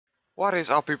What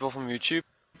is up, people from YouTube?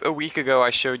 A week ago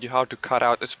I showed you how to cut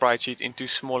out a sprite sheet into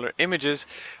smaller images,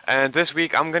 and this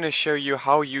week I'm going to show you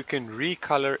how you can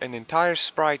recolor an entire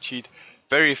sprite sheet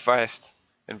very fast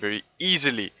and very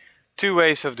easily. Two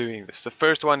ways of doing this. The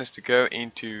first one is to go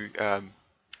into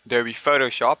Adobe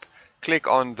Photoshop, click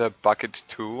on the bucket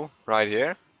tool right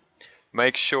here,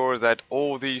 make sure that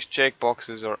all these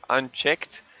checkboxes are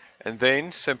unchecked, and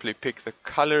then simply pick the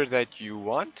color that you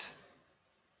want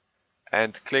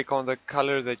and click on the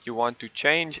color that you want to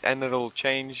change, and it'll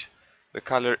change the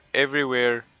color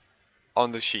everywhere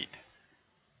on the sheet.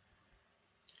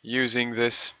 Using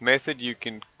this method you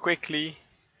can quickly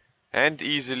and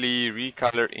easily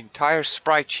recolor entire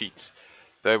sprite sheets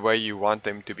the way you want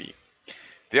them to be.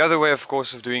 The other way, of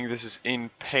course, of doing this is in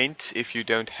Paint if you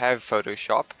don't have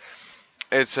Photoshop.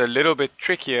 It's a little bit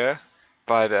trickier,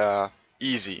 but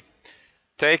easy.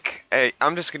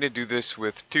 I'm just going to do this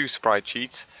with two sprite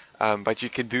sheets. But you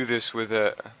can do this with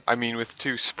with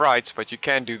two sprites, but you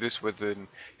can do this with an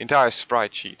entire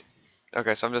sprite sheet.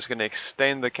 Okay, so I'm just going to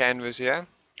extend the canvas here,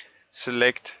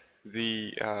 select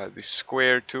the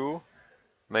square tool,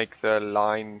 make the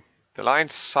line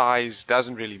size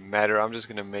doesn't really matter. I'm just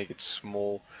going to make it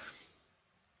small,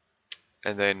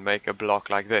 and then make a block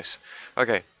like this.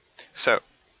 Okay, so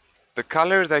the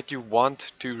color that you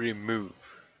want to remove.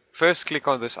 First, click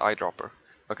on this eyedropper.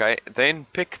 Okay, then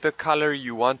pick the color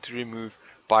you want to remove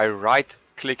by right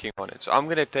clicking on it. So I'm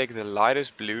going to take the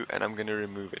lightest blue and I'm going to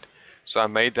remove it. So I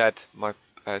made that my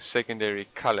secondary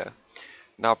color.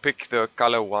 Now pick the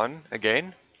color one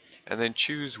again and then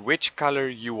choose which color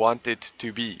you want it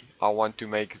to be. I want to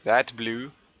make that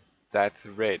blue, that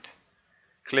red.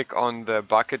 Click on the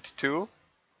bucket tool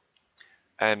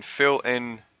and fill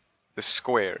in the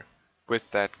square with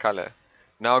that color.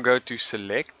 Now go to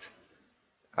select.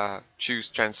 Choose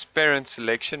transparent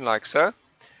selection like so.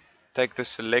 Take the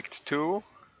select tool,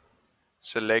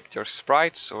 select your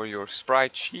sprites or your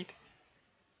sprite sheet,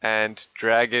 and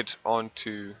drag it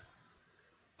onto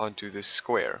the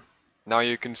square. Now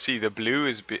you can see the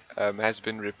blue has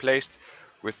been replaced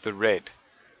with the red.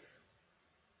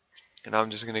 And I'm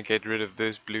just going to get rid of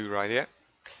this blue right here.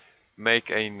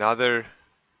 Make another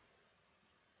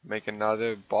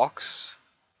box.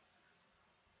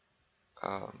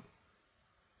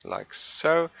 Like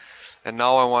so, and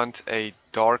now I want a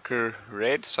darker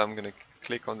red, so I'm gonna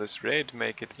click on this red,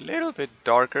 make it a little bit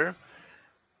darker,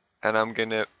 and I'm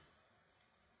gonna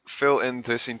fill in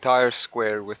this entire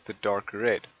square with the darker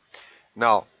red.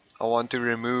 Now I want to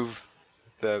remove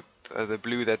the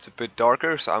blue that's a bit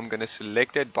darker, so I'm gonna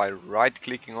select it by right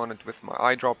clicking on it with my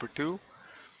eyedropper tool,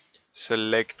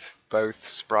 select both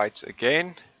sprites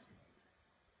again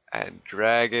and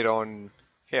drag it on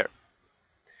here.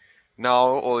 Now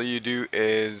all you do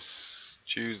is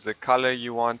choose the color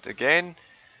you want again,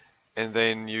 and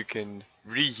then you can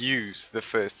reuse the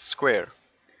first square.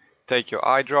 Take your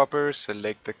eyedropper,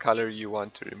 select the color you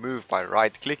want to remove by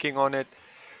right clicking on it,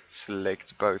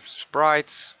 select both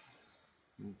sprites,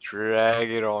 drag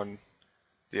it on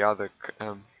the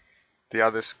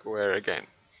other square again.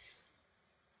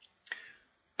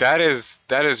 That is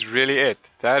really it.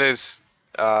 That is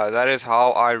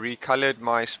how I recolored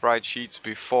my sprite sheets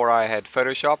before I had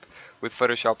Photoshop. With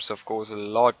Photoshop's of course a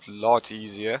lot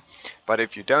easier, but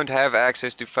if you don't have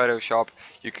access to Photoshop,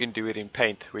 you can do it in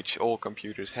Paint, which all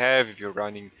computers have if you're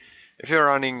running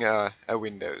a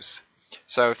Windows.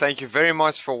 So thank you very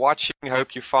much for watching.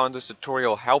 Hope you found this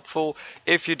tutorial helpful.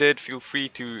 If you did, feel free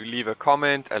to leave a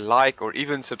comment, a like, or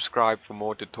even subscribe for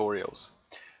more tutorials.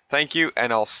 Thank you,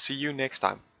 and I'll see you next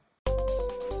time.